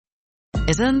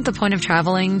Isn't the point of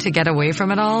traveling to get away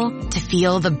from it all? To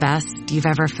feel the best you've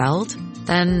ever felt?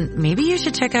 Then maybe you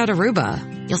should check out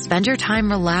Aruba. You'll spend your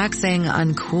time relaxing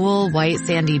on cool, white,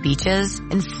 sandy beaches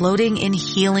and floating in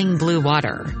healing blue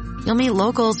water. You'll meet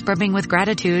locals brimming with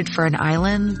gratitude for an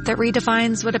island that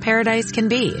redefines what a paradise can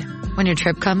be. When your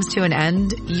trip comes to an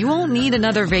end, you won't need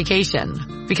another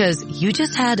vacation because you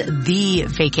just had the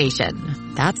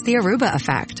vacation. That's the Aruba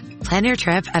effect. Plan your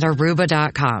trip at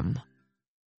Aruba.com.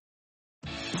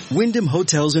 Wyndham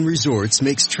Hotels and Resorts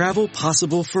makes travel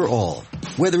possible for all.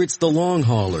 Whether it's the long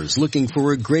haulers looking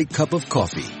for a great cup of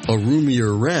coffee, a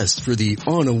roomier rest for the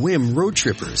on-a-whim road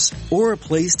trippers, or a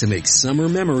place to make summer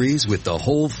memories with the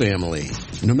whole family.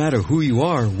 No matter who you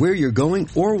are, where you're going,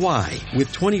 or why,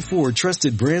 with 24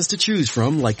 trusted brands to choose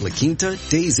from like La Quinta,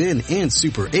 Days Inn, and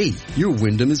Super 8, your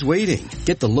Wyndham is waiting.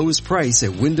 Get the lowest price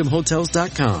at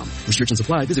WyndhamHotels.com. Restrictions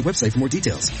apply. Visit website for more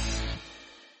details.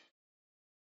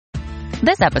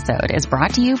 This episode is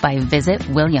brought to you by Visit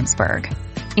Williamsburg.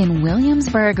 In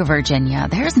Williamsburg, Virginia,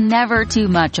 there's never too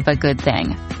much of a good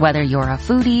thing. Whether you're a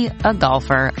foodie, a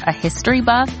golfer, a history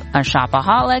buff, a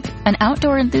shopaholic, an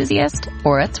outdoor enthusiast,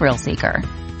 or a thrill seeker,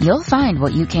 you'll find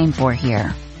what you came for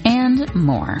here and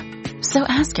more. So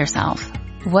ask yourself,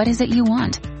 what is it you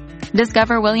want?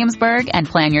 Discover Williamsburg and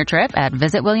plan your trip at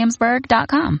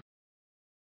visitwilliamsburg.com.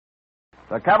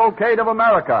 The Cavalcade of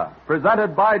America,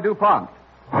 presented by DuPont.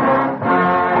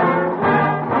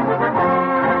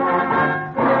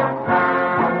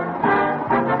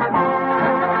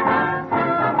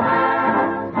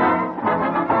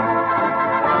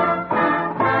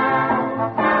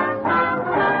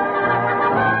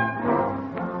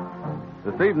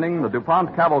 This evening, the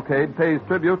DuPont Cavalcade pays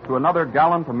tribute to another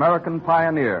gallant American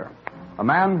pioneer, a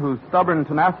man whose stubborn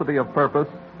tenacity of purpose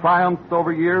triumphed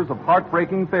over years of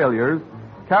heartbreaking failures,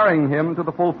 carrying him to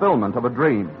the fulfillment of a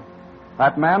dream.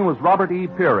 That man was Robert E.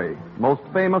 Peary, most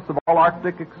famous of all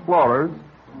Arctic explorers,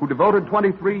 who devoted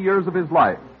 23 years of his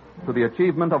life to the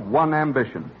achievement of one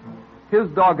ambition. His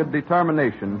dogged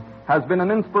determination has been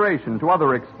an inspiration to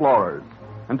other explorers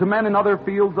and to men in other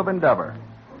fields of endeavor.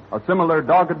 A similar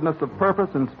doggedness of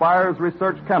purpose inspires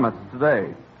research chemists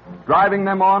today, driving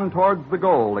them on towards the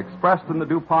goal expressed in the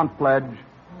DuPont pledge,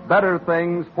 better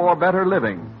things for better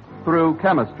living through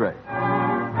chemistry.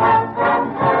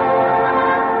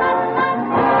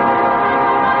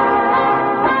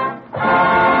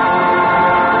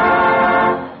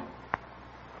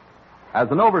 As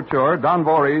an overture, Don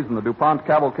Voorhees and the DuPont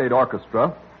Cavalcade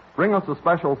Orchestra bring us a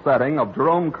special setting of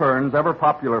Jerome Kern's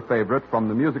ever-popular favorite from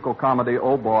the musical comedy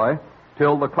Oh Boy,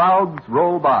 Till the Clouds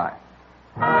Roll By.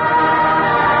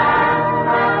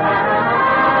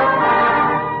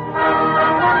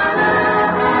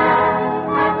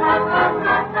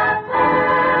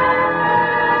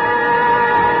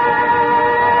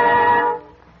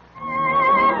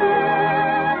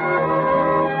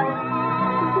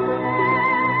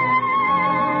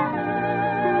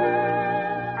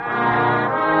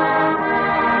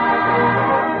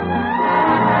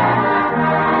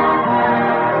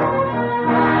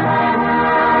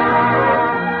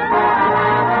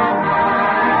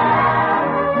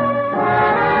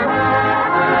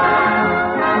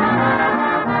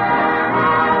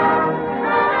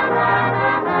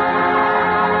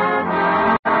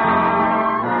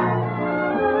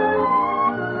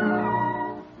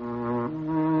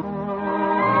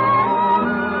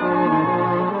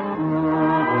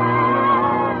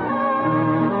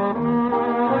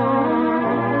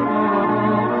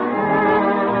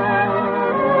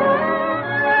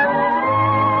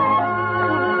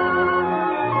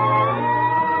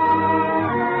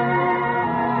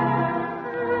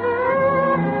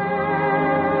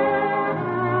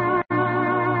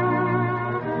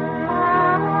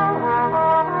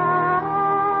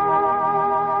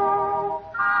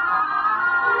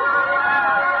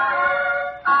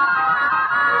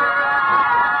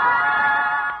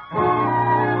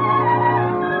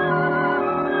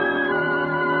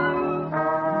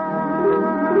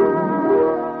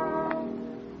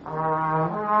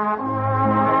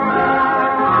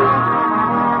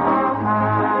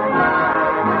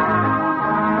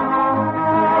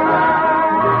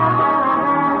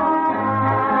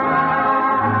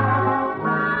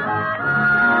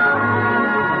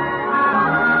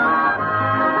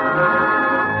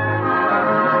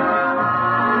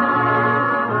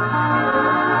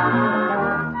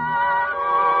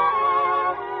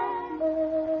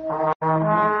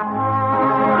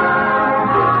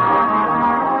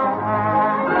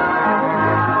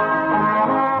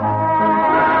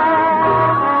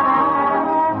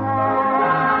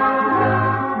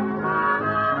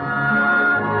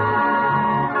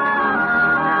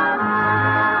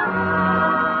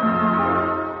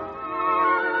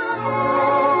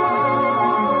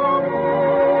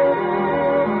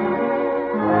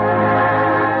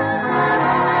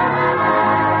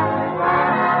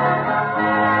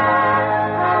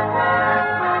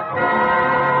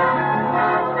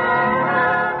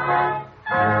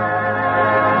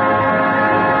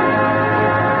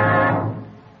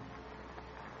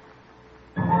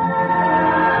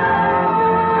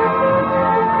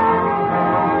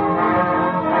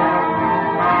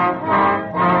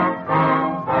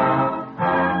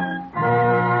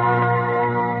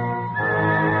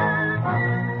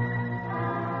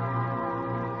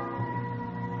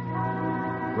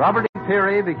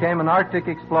 Peary became an Arctic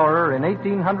explorer in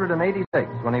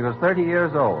 1886 when he was 30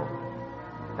 years old.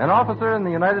 An officer in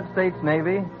the United States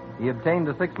Navy, he obtained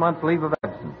a 6-month leave of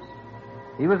absence.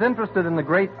 He was interested in the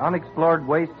great unexplored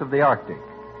wastes of the Arctic,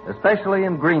 especially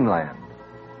in Greenland.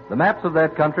 The maps of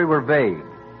that country were vague.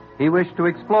 He wished to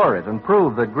explore it and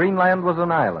prove that Greenland was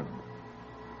an island.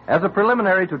 As a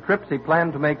preliminary to trips he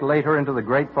planned to make later into the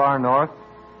great far north,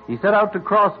 he set out to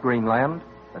cross Greenland,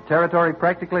 a territory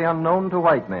practically unknown to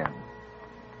white men.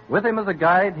 With him as a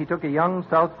guide, he took a young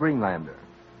South Greenlander.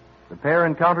 The pair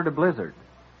encountered a blizzard.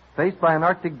 Faced by an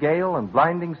Arctic gale and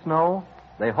blinding snow,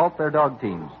 they halt their dog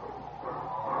teams.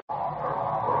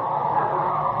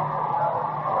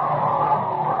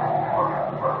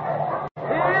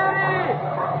 Peary!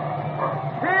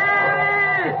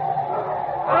 Peary!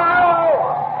 Oh!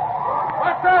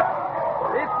 What's up?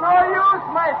 It's no use,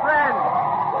 my friend.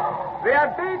 We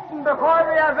are beaten before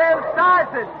we are well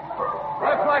started.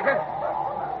 Looks like it.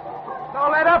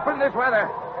 Don't let up in this weather.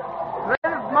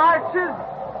 12 marches,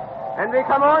 and we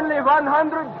come only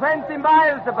 120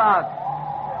 miles about.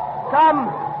 Come,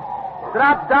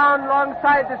 drop down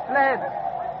alongside the sled.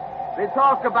 We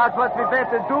talk about what we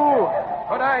better do.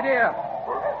 Good idea.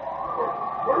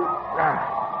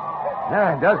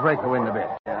 Yeah, it does break the wind a bit.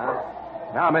 Yeah?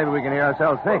 Now maybe we can hear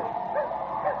ourselves think.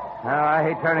 Now, I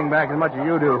hate turning back as much as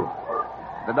you do.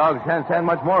 The dogs can't stand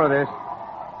much more of this.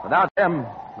 Without them,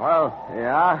 well...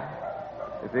 Yeah?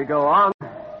 If we go on,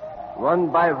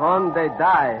 one by one they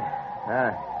die.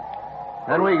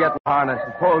 Then we get in the harness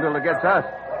and pull till it gets us.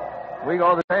 We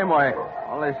go the same way,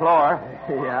 only slower.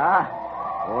 Yeah?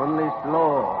 Only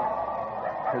slow.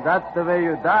 That's the way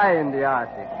you die in the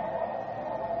Arctic.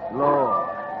 Slow.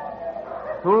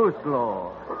 Too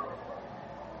slow.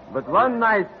 But one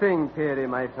nice thing, Peary,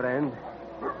 my friend.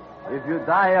 If you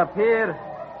die up here,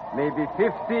 maybe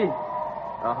 50,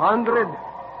 100,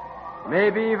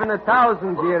 maybe even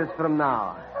 1,000 years from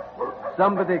now,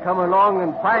 somebody come along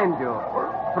and find you,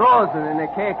 frozen in a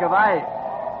cake of ice.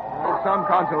 That's some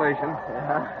consolation.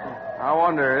 Yeah. I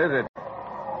wonder, is it?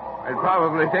 They'd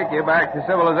probably take you back to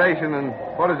civilization and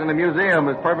put us in a museum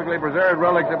as perfectly preserved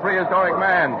relics of prehistoric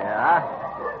man. Yeah?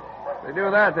 If they do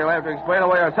that, they'll have to explain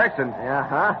away our sexton.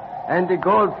 Uh-huh. And the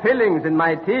gold fillings in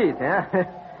my teeth, eh?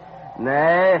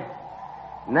 Nay,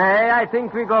 I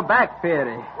think we go back,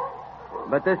 Peary.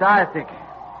 But this Arctic,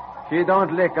 she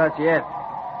don't lick us yet.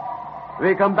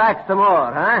 We come back some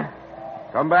more, huh?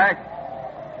 Come back?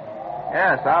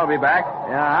 Yes, I'll be back.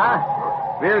 Yeah?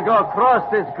 We'll go across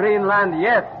this Greenland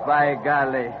yet, by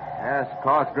golly. Yes,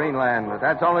 cross Greenland, but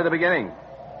that's only the beginning.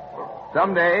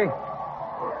 Someday,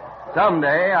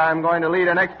 I'm going to lead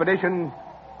an expedition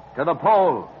to the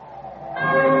pole.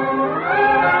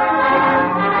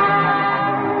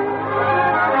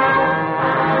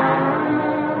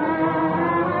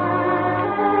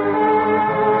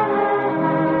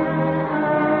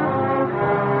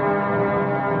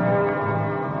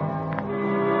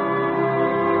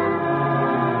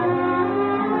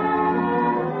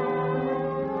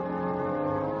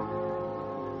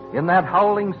 In that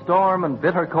howling storm and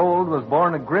bitter cold was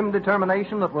born a grim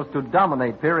determination that was to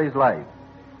dominate Peary's life.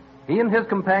 He and his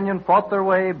companion fought their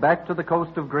way back to the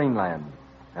coast of Greenland,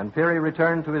 and Peary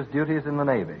returned to his duties in the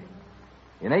Navy.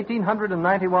 In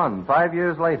 1891, 5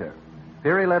 years later,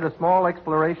 Peary led a small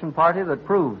exploration party that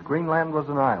proved Greenland was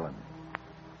an island.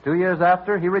 2 years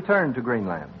after, he returned to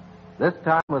Greenland, this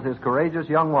time with his courageous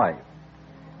young wife.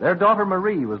 Their daughter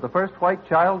Marie was the first white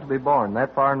child to be born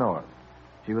that far north.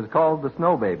 She was called the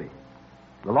Snow Baby.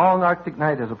 The long Arctic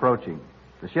night is approaching.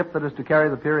 The ship that is to carry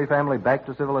the Peary family back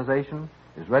to civilization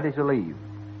is ready to leave.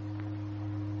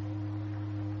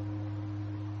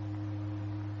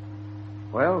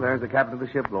 Well, there's the captain of the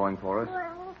ship blowing for us.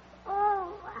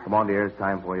 Come on, dear. It's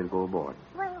time for you to go aboard.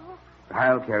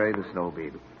 I'll carry the Snow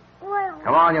Baby.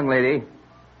 Come on, young lady.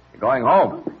 You're going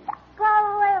home.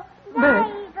 Bert,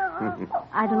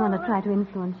 I don't want to try to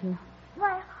influence you.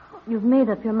 You've made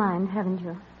up your mind, haven't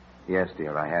you? Yes,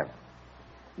 dear, I have.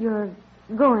 You're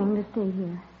going to stay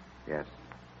here. Yes.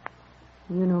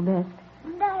 You know best.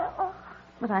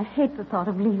 But I hate the thought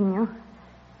of leaving you.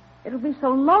 It'll be so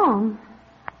long.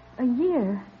 A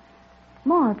year.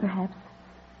 More, perhaps.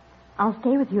 I'll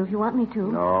stay with you if you want me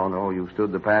to. No, you've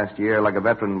stood the past year like a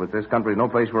veteran, but this country's no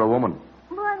place for a woman.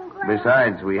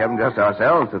 Besides, we haven't just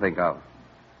ourselves to think of.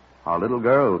 Our little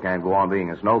girl can't go on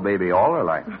being a Snow Baby all her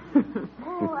life.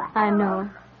 I know.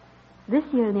 This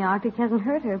year in the Arctic hasn't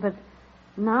hurt her, but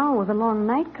now with a long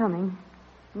night coming,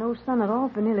 no sun at all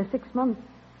for nearly 6 months,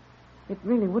 it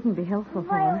really wouldn't be helpful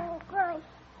for her.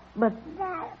 But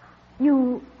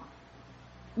you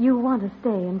want to stay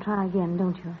and try again,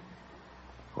 don't you?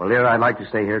 Well, dear, I'd like to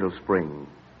stay here till spring.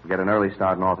 Get an early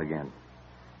start north again.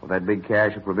 With that big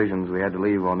cache of provisions we had to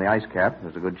leave on the ice cap,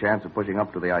 there's a good chance of pushing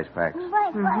up to the ice packs.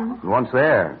 Mm-hmm. And once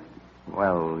there,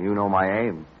 well, you know my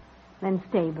aim. Then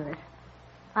stay, Bert.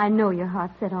 I know your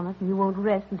heart's set on it, and you won't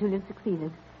rest until you've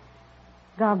succeeded.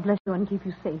 God bless you and keep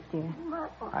you safe, dear.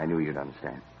 I knew you'd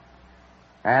understand.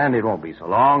 And it won't be so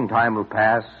long. Time will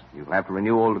pass. You'll have to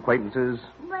renew old acquaintances.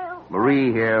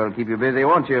 Marie here will keep you busy,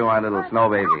 won't you, my little snow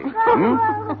baby?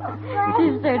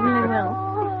 She certainly will.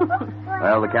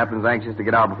 Well, the captain's anxious to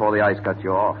get out before the ice cuts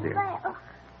you off, dear.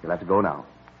 You'll have to go now.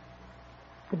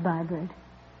 Goodbye, Bert.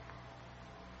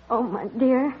 Oh, my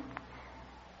dear.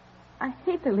 I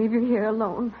hate to leave you here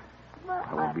alone.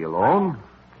 I won't be alone.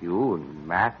 You and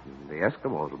Matt and the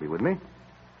Eskimos will be with me.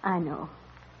 I know.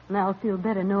 And I'll feel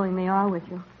better knowing they are with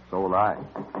you. So will I.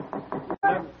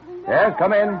 Yes,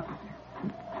 come in.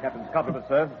 Captain's compliments,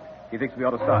 sir. He thinks we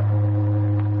ought to start.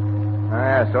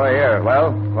 So I hear.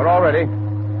 Well, we're all ready.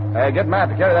 Get Matt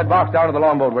to carry that box down to the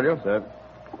longboat, will you? Sir.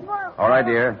 All right,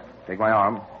 dear. Take my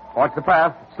arm. Watch the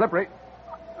path. It's slippery.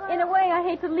 In a way, I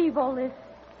hate to leave all this.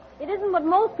 It isn't what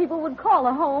most people would call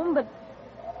a home, but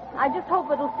I just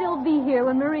hope it'll still be here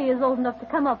when Marie is old enough to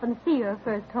come up and see her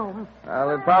first home.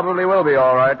 Well, it probably will be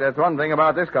all right. That's one thing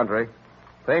about this country.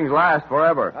 Things last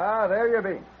forever. Ah, there you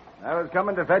be. I was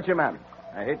coming to fetch you, ma'am.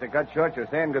 I hate to cut short your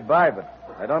saying goodbye, but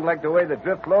I don't like the way the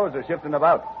drift flows are shifting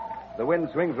about. The wind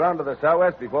swings round to the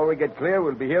southwest. Before we get clear,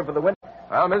 we'll be here for the winter.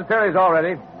 Well, Miss Peary's all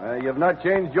ready. You've not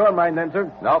changed your mind then, sir?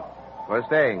 Nope. We're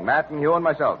staying. Matt and you and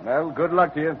myself. Well, good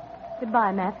luck to you.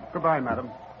 Goodbye, Matt. Goodbye, madam.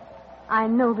 I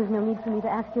know there's no need for me to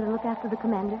ask you to look after the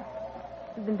commander.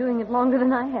 You've been doing it longer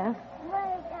than I have.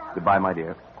 Goodbye, my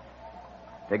dear.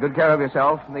 Take good care of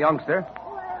yourself and the youngster.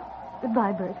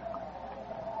 Goodbye, Bert.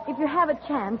 If you have a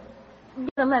chance, get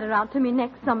a letter out to me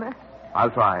next summer. I'll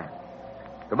try.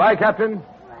 Goodbye, Captain.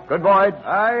 Good voyage.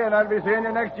 Aye, and I'll be seeing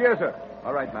you next year, sir.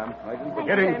 All right, ma'am.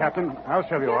 Get in, Captain. I'll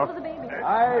shove you off. For the baby.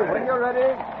 Aye, when you're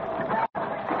ready.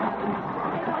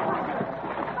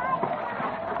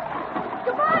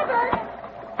 Goodbye, Bert.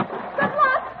 Good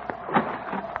luck.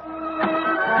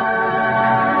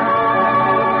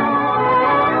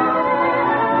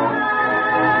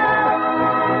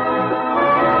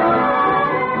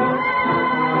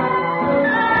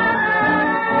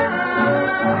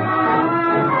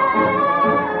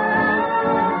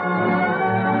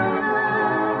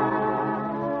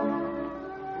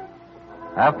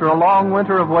 After a long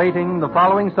winter of waiting, the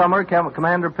following summer,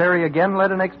 Commander Peary again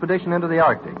led an expedition into the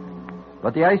Arctic.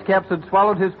 But the ice caps had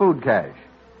swallowed his food cache,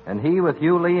 and he, with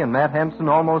Hugh Lee and Matt Henson,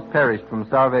 almost perished from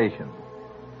starvation.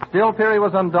 Still, Peary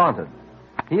was undaunted.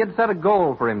 He had set a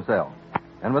goal for himself,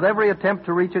 and with every attempt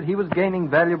to reach it, he was gaining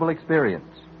valuable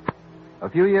experience. A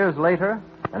few years later,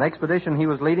 an expedition he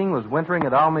was leading was wintering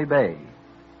at Almy Bay.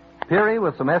 Peary,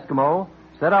 with some Eskimo,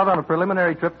 set out on a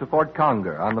preliminary trip to Fort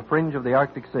Conger on the fringe of the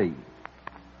Arctic Sea.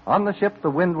 On the ship, the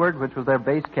Windward, which was their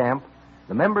base camp,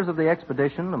 the members of the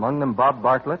expedition, among them Bob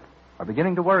Bartlett, are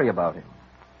beginning to worry about him.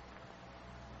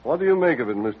 What do you make of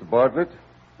it, Mr. Bartlett?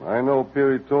 I know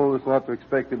Peary told us not to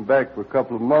expect him back for a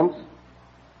couple of months.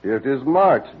 Here it is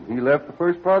March, and he left the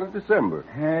first part of December.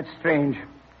 It's strange.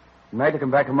 He might have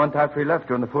come back a month after he left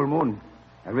during the full moon.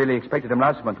 I really expected him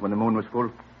last month when the moon was full.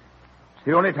 It's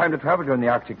the only time to travel during the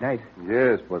Arctic night.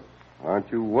 Yes, but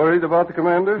aren't you worried about the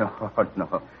commander?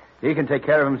 No. He can take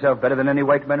care of himself better than any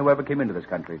white man who ever came into this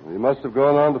country. He must have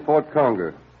gone on to Fort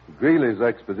Conger. Greeley's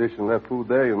expedition left food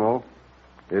there, you know.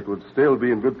 It would still be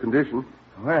in good condition.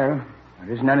 Well,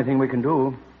 there isn't anything we can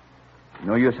do.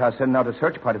 No use our sending out a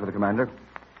search party for the commander.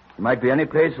 It might be any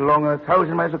place along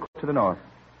 1,000 miles of coast to the north.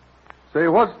 Say,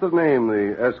 what's the name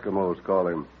the Eskimos call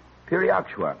him? Peary.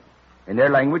 In their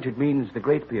language, it means the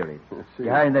Great Peary.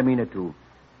 Yeah, and they mean it, too.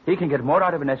 He can get more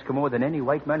out of an Eskimo than any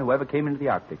white man who ever came into the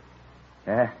Arctic.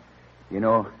 You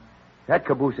know, that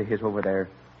caboose of his over there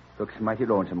looks mighty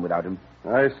lonesome without him.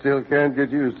 I still can't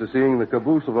get used to seeing the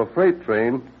caboose of a freight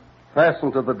train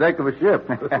fastened to the deck of a ship.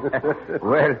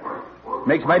 Well,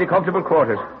 makes mighty comfortable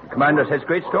quarters. The commander sets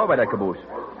great store by that caboose.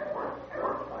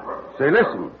 Say,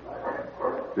 listen.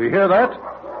 Do you hear that?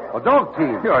 A dog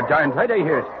team. You're darn right I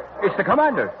hear it. It's the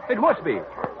commander. It must be.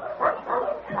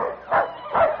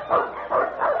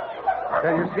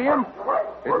 Can you see him?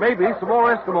 It may be some more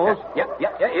Eskimos. Yeah,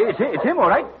 it's him, all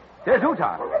right. There's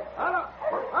Utah.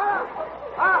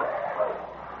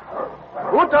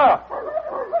 Utah!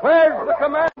 Where's the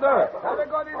commander?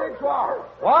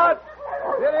 What?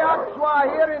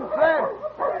 Here in Flint.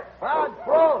 Bad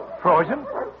froze. Frozen?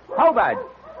 How bad?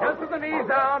 Just with the knees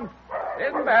down.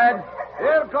 Isn't bad.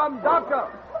 Here comes Doctor.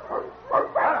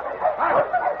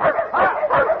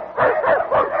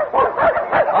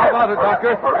 about it,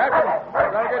 Doctor?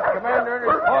 I've got to get the commander and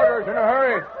his quarters in a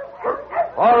hurry.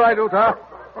 All right, Utah.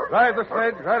 Drive the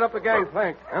sledge right up the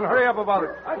gangplank and hurry up about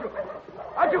it.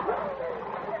 Achoo!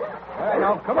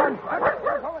 Now, come on.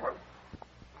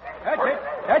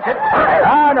 That's it.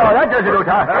 Ah, no, that does it,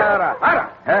 Utah.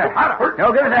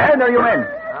 Now, give us a hand there, you men.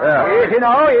 Easy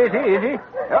now, easy.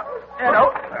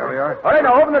 There we are. All right,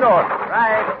 now, open the door.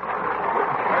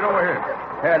 Right over here.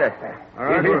 All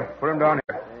right, Easy. put him down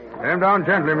here. Get him down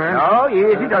gently, man. No,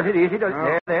 easy does it.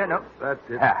 There, no. That's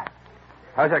it.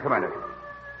 How's that, Commander?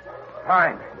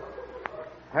 Fine.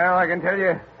 Well, I can tell you,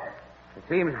 it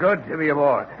seems good to be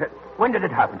aboard. When did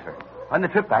it happen, sir? On the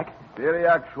trip back? Peary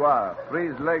Achua,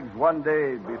 freeze legs one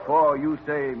day before you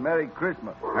say Merry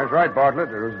Christmas. That's right, Bartlett.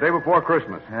 It was the day before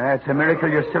Christmas. It's a miracle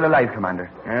you're still alive, Commander.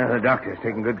 The doctor's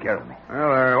taking good care of me.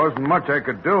 Well, there wasn't much I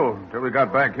could do until we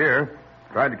got back here.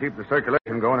 Tried to keep the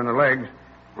circulation going in the legs.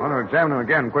 I want to examine him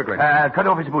again quickly. Cut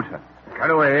off his boots, sir. Cut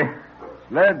away.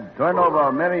 Sled, turn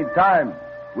over many times.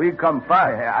 We come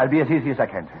fast. I'll be as easy as I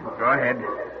can, sir. Go ahead.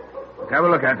 Let's have a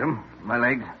look at them. My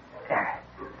legs.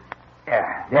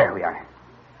 There we are.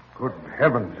 Good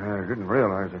heavens, I didn't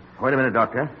realize it. Wait a minute,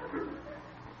 Doctor.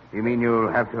 You mean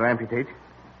you'll have to amputate?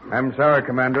 I'm sorry,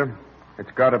 Commander.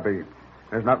 It's got to be.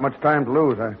 There's not much time to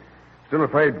lose. I'm still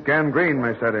afraid gangrene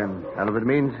may set in. Well, if it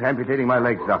means amputating my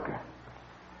legs, Doctor,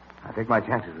 I'll take my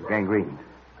chances with gangrene.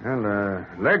 Well,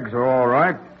 legs are all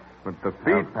right, but the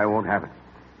feet... No, I won't have it.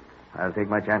 I'll take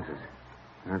my chances.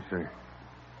 Let's see.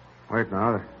 Wait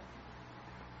now.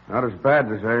 They're not as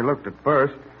bad as they looked at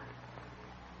first.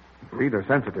 The feet are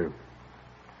sensitive.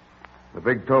 The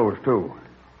big toes, too.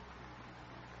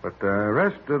 But the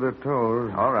rest of the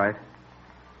toes... All right.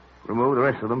 Remove the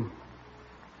rest of them.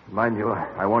 Mind you,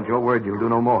 I want your word you'll do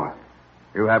no more.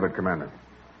 You have it, Commander.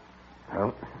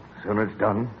 Well, the sooner it's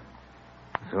done,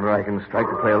 the sooner I can strike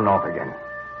the trail north again.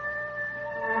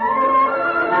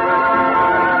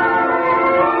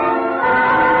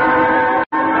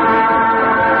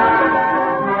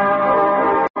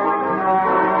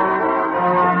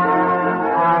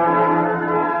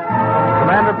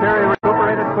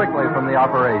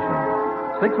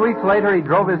 Operation. 6 weeks later, he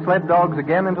drove his sled dogs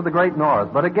again into the Great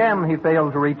North, but again he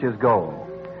failed to reach his goal.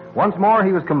 Once more,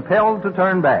 he was compelled to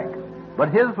turn back, but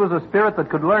his was a spirit that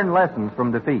could learn lessons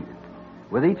from defeat.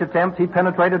 With each attempt, he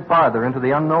penetrated farther into the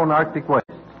unknown Arctic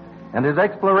wastes, and his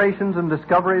explorations and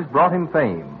discoveries brought him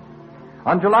fame.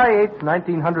 On July 8,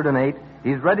 1908,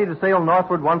 he's ready to sail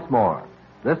northward once more,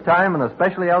 this time in a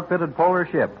specially outfitted polar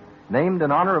ship named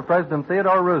in honor of President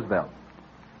Theodore Roosevelt.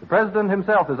 The President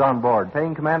himself is on board,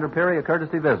 paying Commander Peary a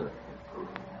courtesy visit.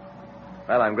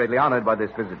 Well, I'm greatly honored by this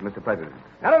visit, Mr. President.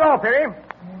 Not at all, Peary.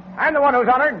 I'm the one who's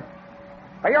honored.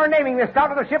 By your naming this stout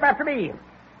little ship after me.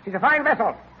 She's a fine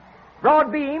vessel.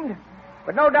 Broad-beamed,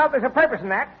 but no doubt there's a purpose in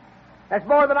that. That's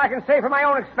more than I can say for my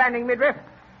own expanding midriff.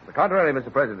 The contrary,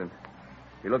 Mr. President.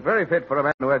 You look very fit for a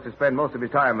man who has to spend most of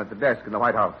his time at the desk in the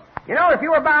White House. You know, if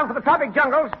you were bound for the tropic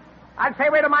jungles, I'd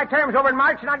say wait till my term's over in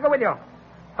March and I'd go with you.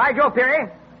 By Joe, Peary,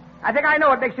 I think I know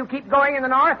what makes you keep going in the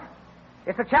North.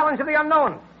 It's the challenge of the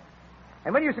unknown.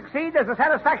 And when you succeed, there's the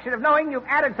satisfaction of knowing you've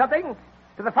added something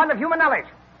to the fund of human knowledge.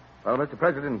 Well, Mr.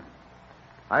 President,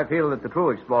 I feel that the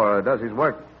true explorer does his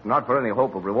work not for any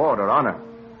hope of reward or honor,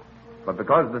 but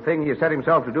because the thing he has set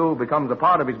himself to do becomes a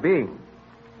part of his being.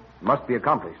 It must be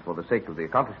accomplished for the sake of the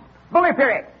accomplishment. Bully,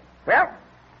 Peary. Well,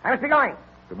 I must be going.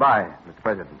 Goodbye, Mr.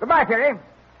 President. Goodbye, Peary.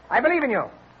 I believe in you,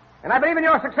 and I believe in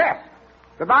your success.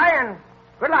 Goodbye, and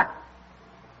good luck.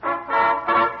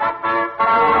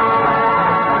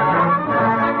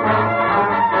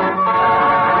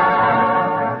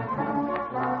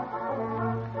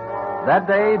 That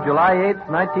day, July 8,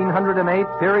 1908,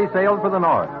 Peary sailed for the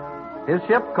north. His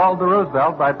ship, called the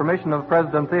Roosevelt by permission of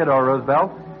President Theodore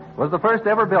Roosevelt, was the first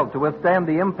ever built to withstand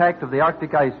the impact of the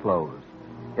Arctic ice floes.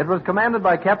 It was commanded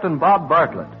by Captain Bob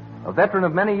Bartlett, a veteran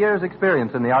of many years'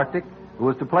 experience in the Arctic, who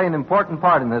was to play an important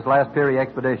part in this last Peary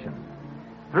expedition.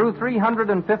 Through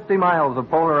 350 miles of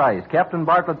polar ice, Captain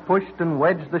Bartlett pushed and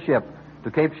wedged the ship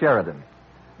to Cape Sheridan.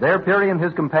 There, Peary and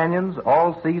his companions,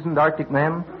 all seasoned Arctic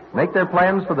men, make their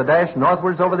plans for the dash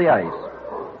northwards over the ice.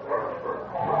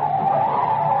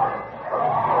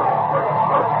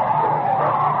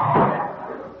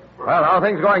 Well, how are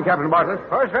things going, Captain Bartlett?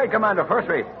 First rate, Commander, first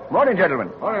rate. Morning, gentlemen.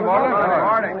 Morning,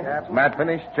 morning. Matt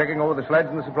finished checking over the sleds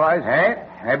and the supplies?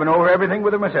 I've been over everything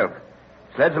with her myself.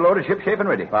 Sleds are loaded, ship shape and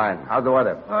ready. Fine. How's the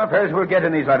weather? Fares we'll get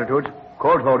in these latitudes.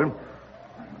 Cold floating.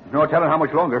 There's no telling how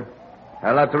much longer.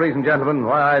 Well, that's the reason, gentlemen,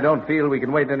 why I don't feel we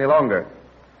can wait any longer.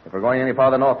 If we're going any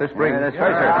farther north this spring. That's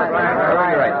right, sir.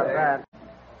 Right.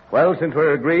 Well, since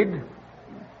we're agreed, and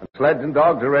sleds and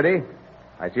dogs are ready,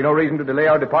 I see no reason to delay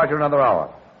our departure another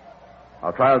hour.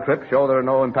 Our trial trips show there are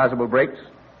no impassable breaks.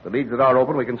 The leads that are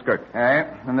open we can skirt.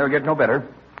 And they'll get no better.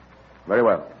 Very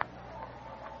well.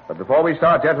 But before we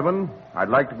start, gentlemen, I'd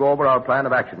like to go over our plan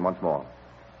of action once more.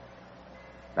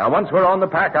 Now, once we're on the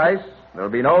pack ice, there'll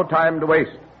be no time to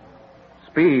waste.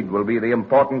 Speed will be the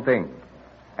important thing.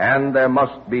 And there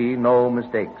must be no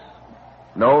mistakes.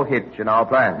 No hitch in our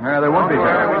plan. There won't be,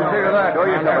 sir. Show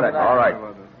you some of that. All right.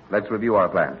 Let's review our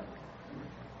plan.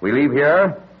 We leave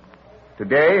here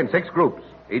today in 6 groups,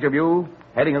 each of you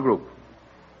heading a group.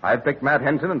 I've picked Matt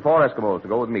Henson and 4 Eskimos to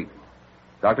go with me.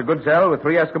 Dr. Goodsell with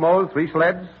 3 Eskimos, 3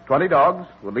 sleds, 20 dogs,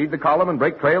 will lead the column and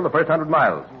break trail the first 100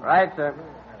 miles. Right, sir.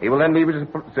 He will then leave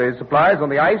his supplies on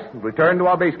the ice and return to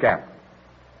our base camp.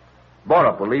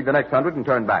 Borup will lead the next 100 and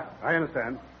turn back. I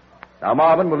understand. Now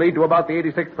Marvin will lead to about the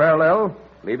 86th parallel,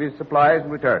 leave his supplies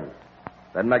and return.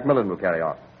 Then Macmillan will carry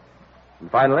on. And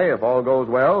finally, if all goes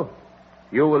well,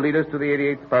 you will lead us to the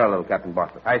 88th parallel, Captain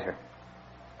Bartlett. Aye, sir.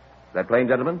 Is that plain,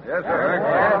 gentlemen? Yes,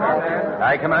 sir.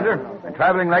 Aye, Commander. And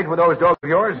traveling light with those dogs of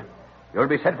yours, you'll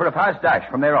be set for a fast dash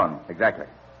from there on. Exactly.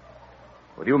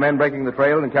 With you men breaking the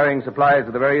trail and carrying supplies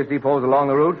to the various depots along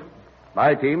the route,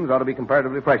 my teams ought to be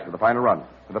comparatively fresh for the final run.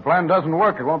 If the plan doesn't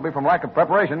work, it won't be from lack of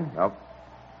preparation. No.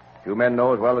 You men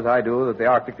know as well as I do that the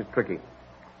Arctic is tricky.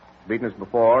 It's beaten us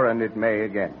before, and it may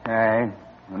again. Aye.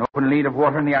 An open lead of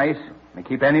water in the ice may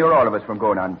keep any or all of us from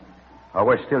going on. Or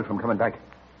worse still, from coming back.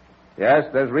 Yes,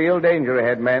 there's real danger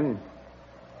ahead, men.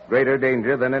 Greater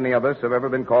danger than any of us have ever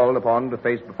been called upon to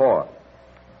face before.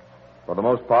 For the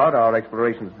most part, our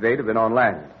explorations to date have been on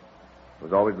land. There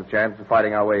was always the chance of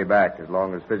fighting our way back as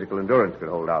long as physical endurance could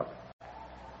hold out.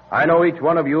 I know each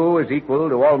one of you is equal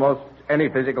to almost any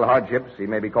physical hardships he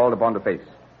may be called upon to face.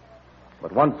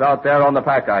 But once out there on the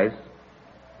pack ice,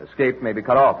 escape may be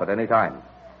cut off at any time.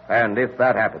 And if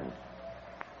that happens,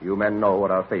 you men know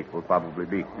what our fate will probably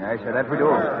be. Aye, sir, that we do.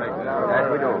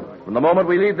 That we do. From the moment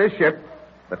we leave this ship,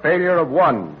 the failure of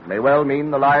one may well mean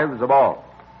the lives of all.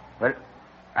 Well,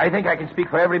 I think I can speak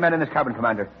for every man in this cabin,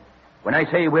 Commander, when I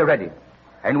say we're ready.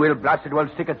 And we'll blast it, we'll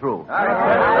stick it through.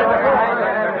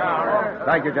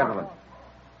 Thank you, gentlemen.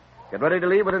 Get ready to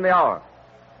leave within the hour.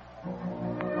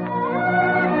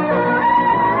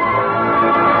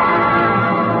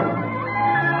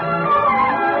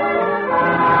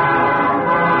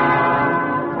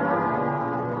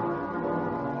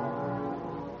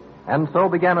 And so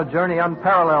began a journey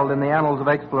unparalleled in the annals of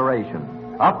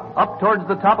exploration. Up towards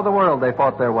the top of the world they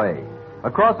fought their way.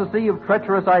 Across a sea of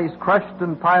treacherous ice crushed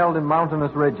and piled in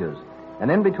mountainous ridges. And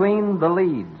in between, the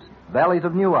leads, valleys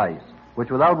of new ice,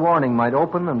 which without warning might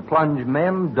open and plunge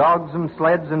men, dogs, and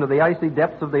sleds into the icy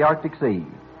depths of the Arctic Sea.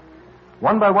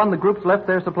 One by one, the groups left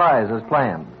their supplies as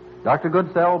planned. Dr.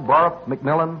 Goodsell, Borup,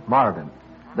 Macmillan, Marvin.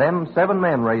 Then 7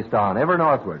 men raced on, ever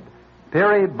northward.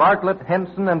 Peary, Bartlett,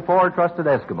 Henson, and 4 trusted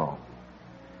Eskimo.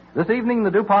 This evening,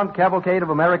 the DuPont Cavalcade of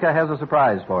America has a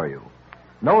surprise for you.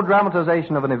 No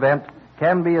dramatization of an event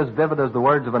can be as vivid as the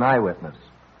words of an eyewitness.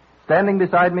 Standing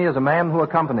beside me is a man who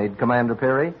accompanied Commander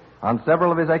Peary on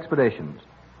several of his expeditions,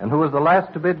 and who was the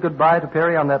last to bid goodbye to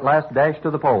Peary on that last dash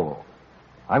to the pole.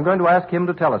 I'm going to ask him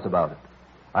to tell us about it.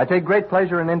 I take great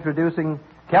pleasure in introducing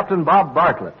Captain Bob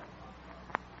Bartlett.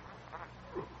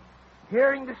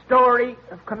 Hearing the story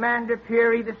of Commander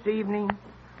Peary this evening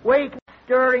wakens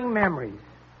stirring memories.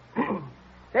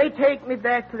 They take me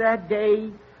back to that day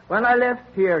when I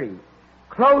left Peary,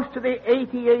 close to the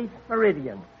 88th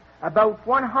meridian, about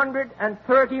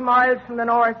 130 miles from the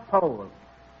North Pole.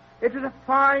 It was a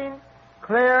fine,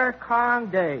 clear, calm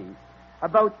day,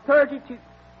 about 32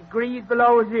 degrees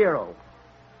below zero.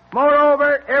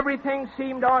 Moreover, everything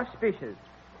seemed auspicious.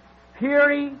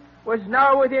 Peary was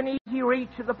now within easy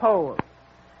reach of the pole,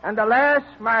 and the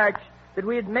last march that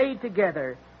we had made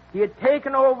together, he had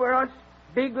taken over us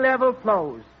big level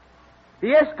floes.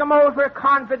 The Eskimos were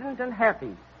confident and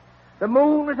happy. The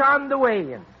moon was on the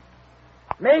wane,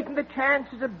 making the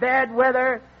chances of bad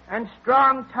weather and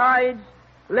strong tides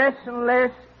less and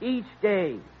less each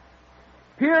day.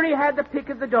 Peary had the pick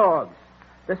of the dogs,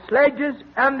 the sledges,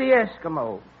 and the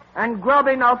Eskimo, and grub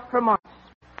enough for months.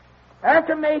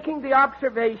 After making the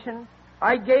observation,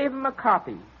 I gave him a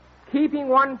copy, keeping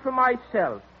one for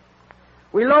myself.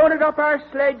 We loaded up our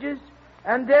sledges,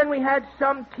 and then we had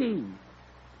some tea,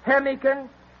 pemmican,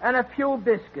 and a few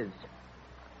biscuits.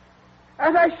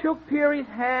 As I shook Peary's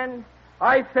hand,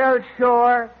 I felt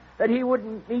sure that he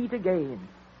would meet again,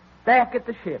 back at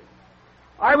the ship.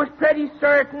 I was pretty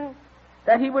certain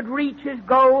that he would reach his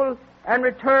goal and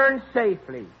return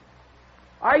safely.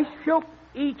 I shook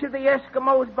each of the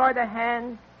Eskimos by the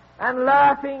hand and,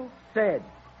 laughing, said,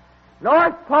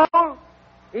 "North Pole,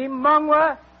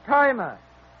 Imangwa Taima.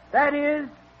 That is,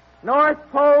 North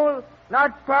Pole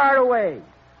not far away.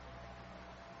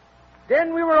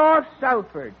 Then we were off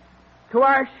southward to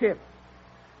our ship.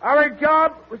 Our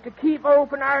job was to keep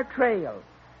open our trail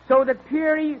so that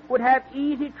Peary would have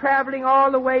easy traveling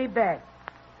all the way back.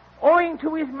 Owing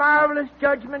to his marvelous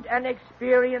judgment and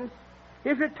experience,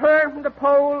 his return from the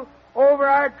pole over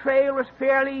our trail was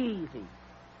fairly easy.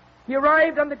 He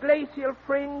arrived on the glacial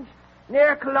fringe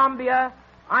near Columbia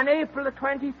on April the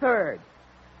 23rd,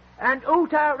 and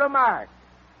Uta remarked,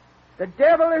 "The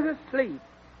devil is asleep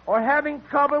or having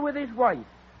trouble with his wife,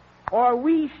 or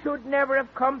we should never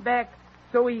have come back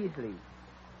so easily."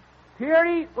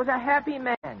 Peary was a happy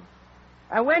man,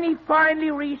 and when he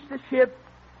finally reached the ship,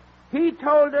 he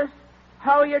told us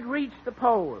how he had reached the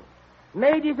pole,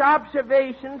 made his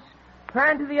observations,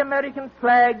 planted the American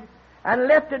flag, and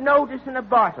left a notice in a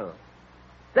bottle.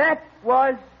 That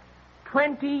was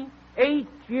 28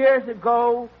 years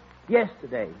ago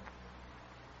yesterday.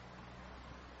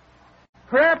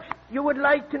 Perhaps you would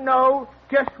like to know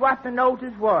just what the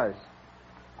notice was.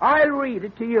 I'll read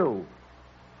it to you.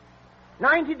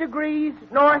 90 degrees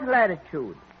north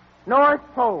latitude, North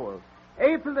Pole,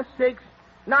 April the 6th,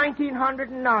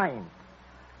 1909.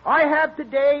 I have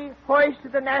today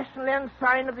hoisted the national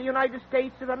ensign of the United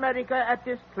States of America at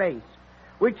this place,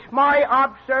 which my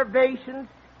observations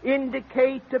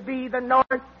indicate to be the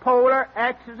North Polar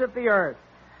axis of the Earth,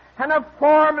 and have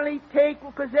formally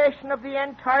taken possession of the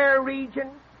entire region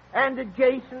and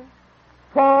adjacent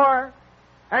for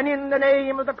and in the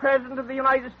name of the President of the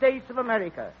United States of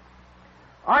America.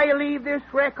 I leave this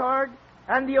record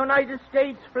and the United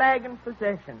States flag in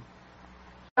possession.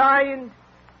 Signed,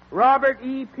 Robert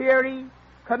E. Peary,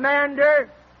 Commander,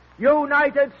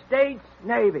 United States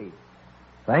Navy.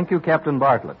 Thank you, Captain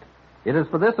Bartlett. It is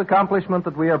for this accomplishment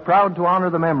that we are proud to honor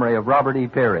the memory of Robert E.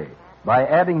 Peary by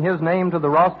adding his name to the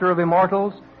roster of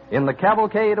immortals in the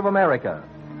Cavalcade of America.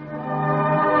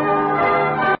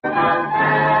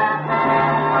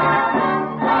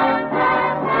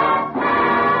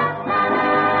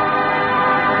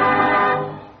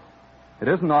 It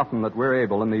isn't often that we're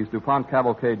able in these DuPont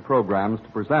Cavalcade programs to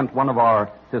present one of our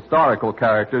historical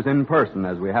characters in person,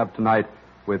 as we have tonight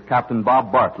with Captain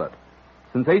Bob Bartlett.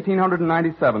 Since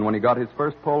 1897, when he got his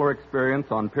first polar experience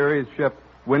on Peary's ship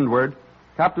Windward,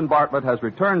 Captain Bartlett has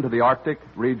returned to the Arctic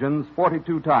regions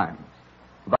 42 times.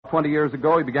 About 20 years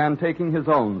ago, he began taking his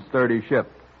own sturdy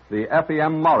ship, the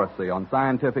Ep077, on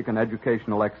scientific and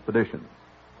educational expeditions.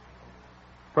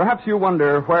 Perhaps you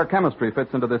wonder where chemistry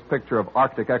fits into this picture of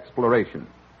Arctic exploration.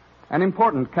 An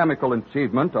important chemical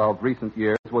achievement of recent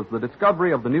years was the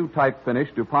discovery of the new type finish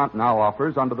DuPont now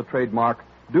offers under the trademark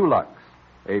Dulux,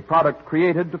 a product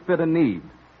created to fit a need.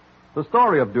 The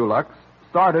story of Dulux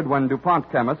started when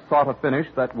DuPont chemists sought a finish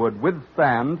that would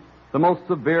withstand the most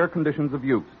severe conditions of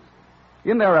use.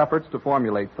 In their efforts to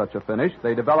formulate such a finish,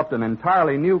 they developed an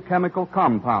entirely new chemical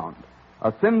compound,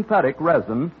 a synthetic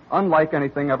resin unlike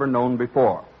anything ever known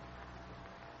before.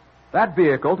 That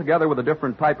vehicle, together with a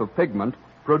different type of pigment,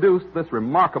 produced this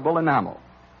remarkable enamel.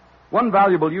 One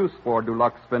valuable use for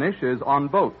Dulux finish is on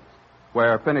boats,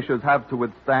 where finishes have to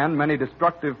withstand many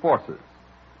destructive forces.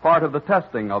 Part of the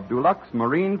testing of Dulux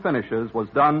marine finishes was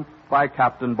done by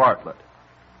Captain Bartlett.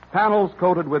 Panels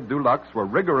coated with Dulux were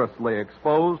rigorously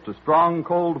exposed to strong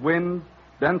cold winds,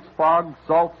 dense fog,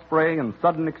 salt spray, and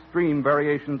sudden extreme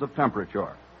variations of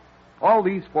temperature. All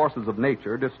these forces of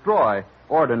nature destroy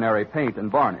ordinary paint and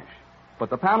varnish, but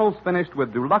the panels finished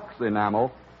with Dulux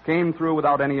enamel came through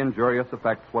without any injurious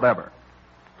effects whatever.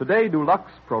 Today, Dulux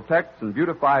protects and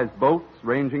beautifies boats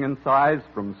ranging in size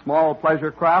from small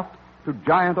pleasure craft to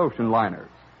giant ocean liners.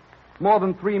 More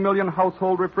than 3 million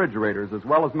household refrigerators, as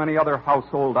well as many other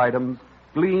household items,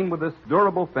 gleam with this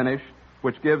durable finish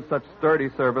which gives such sturdy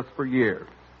service for years.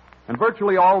 And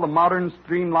virtually all the modern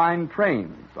streamlined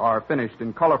trains are finished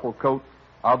in colorful coats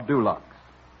of Dulux.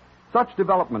 Such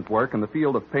development work in the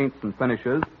field of paints and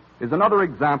finishes is another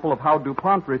example of how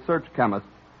DuPont research chemists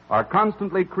are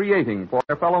constantly creating for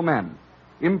their fellow men,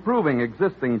 improving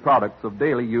existing products of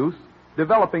daily use,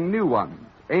 developing new ones,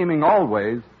 aiming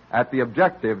always at the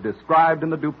objective described in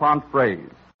the DuPont phrase,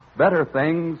 better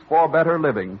things for better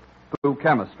living through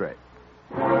chemistry.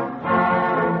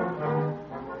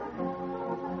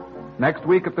 Next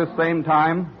week at this same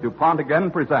time, DuPont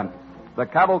again presents the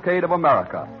Cavalcade of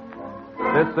America.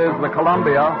 This is the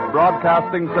Columbia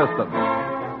Broadcasting System.